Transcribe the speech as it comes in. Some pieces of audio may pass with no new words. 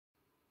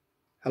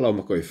Hello,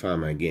 McCoy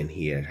Farmer again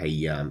here.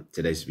 Hey,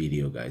 today's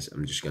video, guys,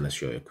 I'm just gonna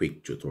show you a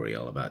quick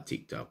tutorial about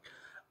TikTok,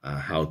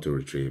 how to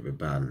retrieve a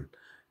banned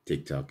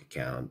TikTok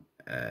account.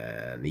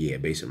 And yeah,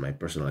 based on my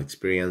personal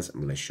experience,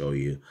 I'm gonna show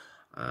you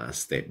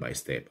step by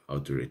step how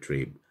to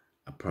retrieve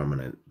a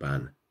permanent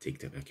banned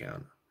TikTok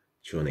account.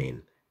 Tune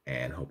in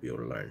and hope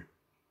you'll learn.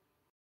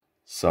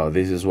 So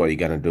this is what you're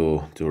gonna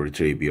do to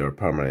retrieve your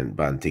permanent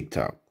banned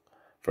TikTok.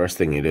 First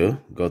thing you do,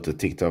 go to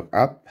TikTok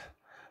app.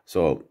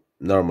 So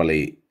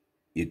normally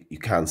you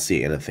can't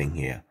see anything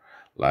here,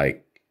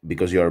 like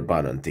because you're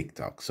banned on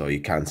TikTok, so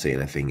you can't see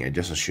anything here.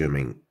 Just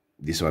assuming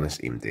this one is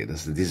empty.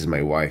 This is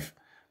my wife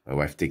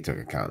TikTok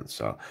account.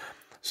 So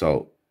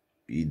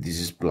this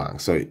is blank.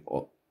 So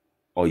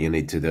all you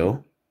need to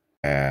do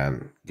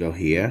and go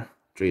here,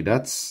 three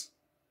dots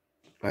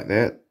like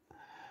that.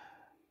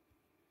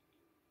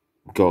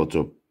 Go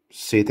to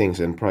settings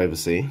and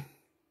privacy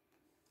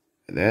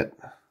like that,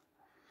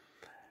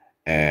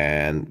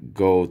 and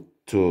go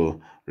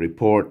to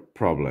report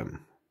problem.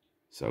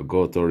 So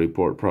go to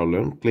report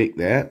problem, click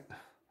that,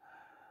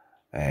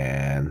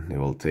 and it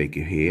will take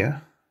you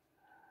here.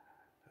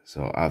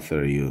 So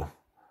after you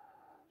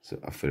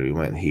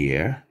went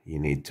here, you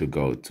need to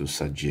go to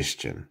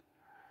suggestion.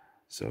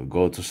 So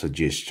go to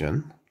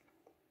suggestion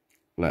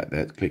like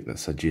that, click the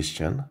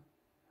suggestion,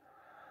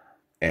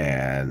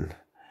 and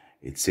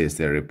it says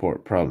the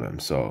report problem.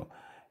 So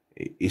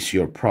is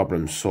your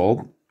problem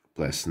solved?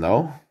 Press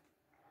no.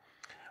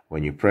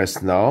 When you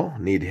press no,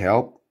 need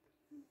help,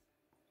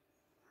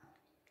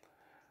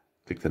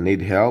 click the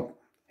need help,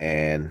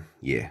 and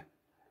yeah,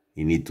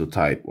 you need to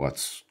type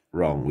what's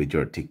wrong with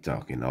your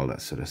TikTok and all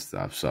that sort of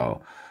stuff.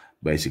 So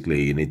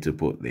basically you need to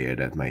put there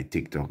that my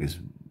TikTok is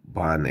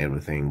banned,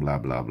 everything, blah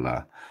blah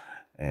blah,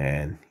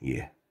 and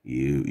yeah,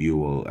 you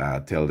will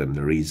tell them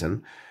the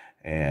reason,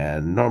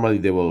 and normally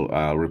they will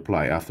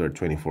reply after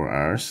 24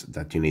 hours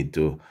that you need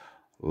to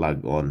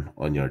log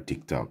on your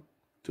TikTok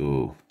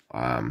to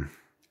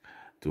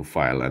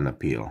file an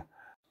appeal.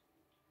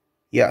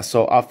 Yeah,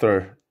 so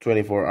after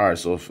 24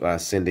 hours of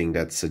sending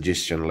that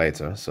suggestion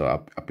letter, so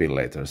appeal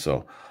letter,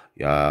 so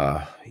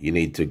you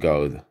need to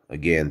go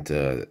again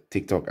to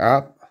TikTok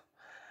app,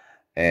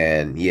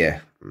 and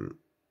yeah,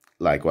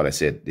 like what I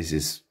said, this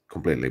is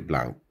completely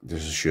blank.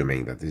 Just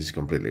assuming that this is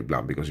completely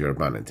blank because you're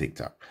banned on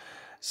TikTok.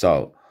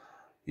 So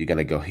you're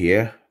gonna go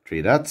here,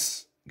 three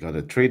dots, go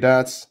to three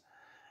dots,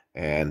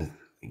 and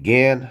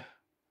again,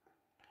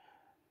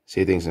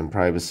 settings and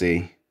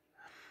privacy,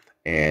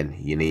 and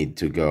you need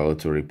to go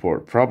to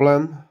report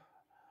problem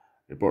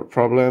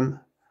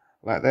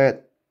like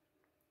that.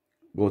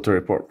 Go to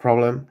report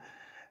problem,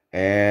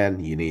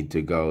 and you need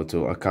to go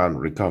to account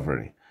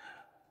recovery.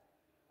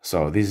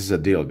 So this is a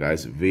deal,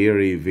 guys,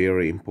 very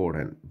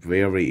important,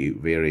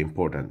 very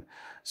important.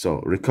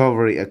 So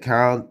recovery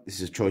account,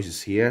 this is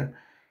choices here: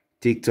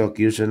 TikTok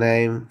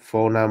username,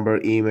 phone number,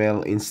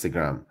 email,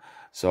 Instagram.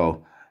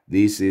 So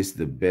this is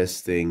the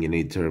best thing you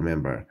need to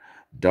remember.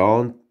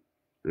 Don't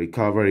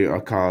recover your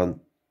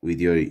account with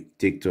your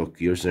TikTok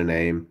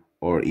username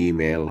or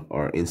email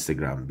or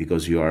Instagram,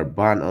 because you are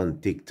banned on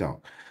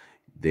TikTok.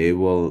 They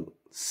will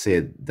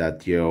say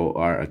that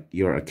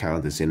your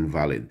account is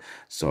invalid.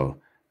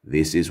 So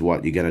this is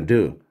what you're gonna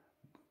do.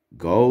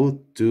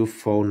 Go to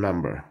phone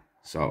number.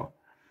 So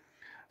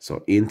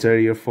enter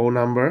your phone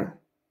number,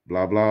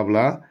 blah blah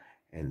blah,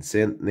 and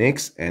send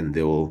next, and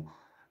they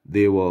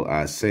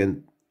will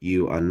send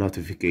you a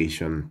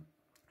notification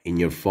in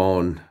your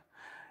phone,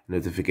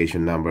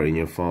 notification number in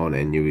your phone,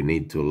 and you will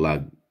need to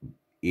log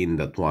in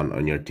that one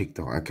on your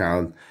TikTok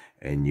account,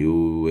 and you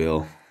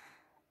will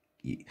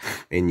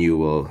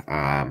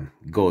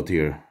go to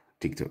your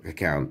TikTok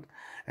account,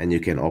 and you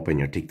can open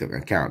your TikTok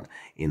account.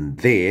 And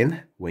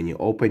then when you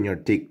open your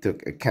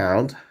TikTok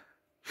account,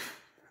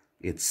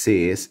 it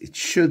says,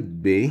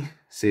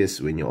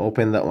 when you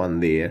open that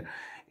one there,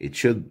 it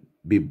should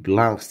be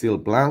blank, still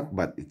blank,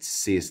 but it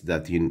says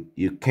that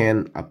you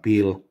can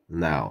appeal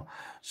now.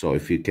 So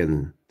if you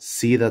can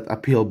see that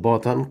appeal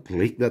button,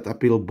 click that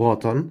appeal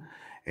button,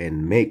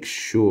 and make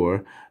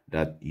sure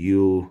that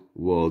you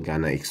will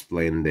gonna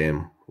explain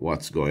them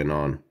what's going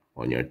on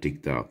your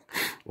TikTok,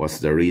 what's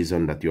the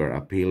reason that you're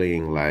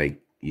appealing.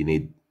 Like, you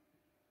need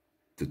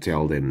to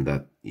tell them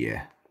that,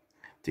 yeah,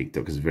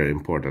 TikTok is very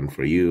important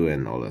for you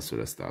and all that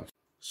sort of stuff.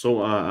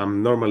 So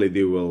normally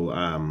they will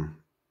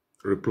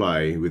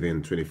reply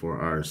within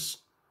 24 hours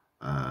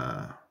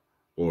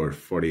or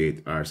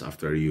 48 hours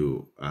after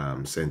you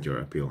send your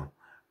appeal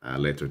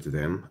letter to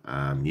them.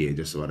 Yeah,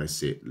 just what I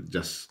said,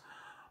 just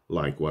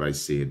like what I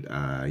said,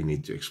 you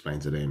need to explain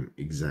to them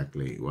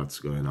exactly what's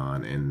going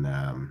on,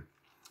 and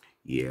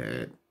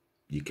yeah,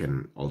 you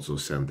can also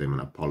send them an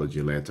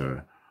apology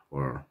letter,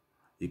 or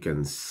you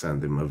can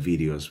send them a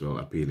video as well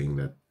appealing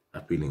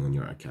on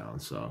your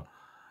account. So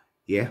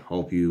yeah,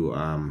 hope you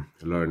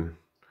learn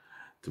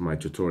to my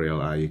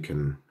tutorial. You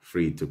can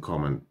free to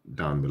comment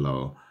down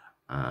below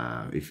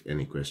if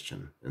any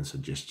question and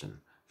suggestion.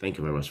 Thank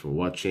you very much for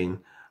watching.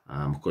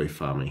 Koi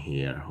Farmer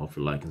here. Hope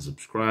you like and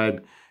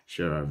subscribe,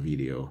 share our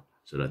video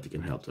so that it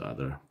can help to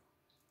other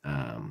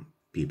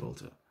people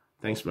too.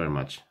 Thanks very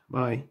much.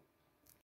 Bye.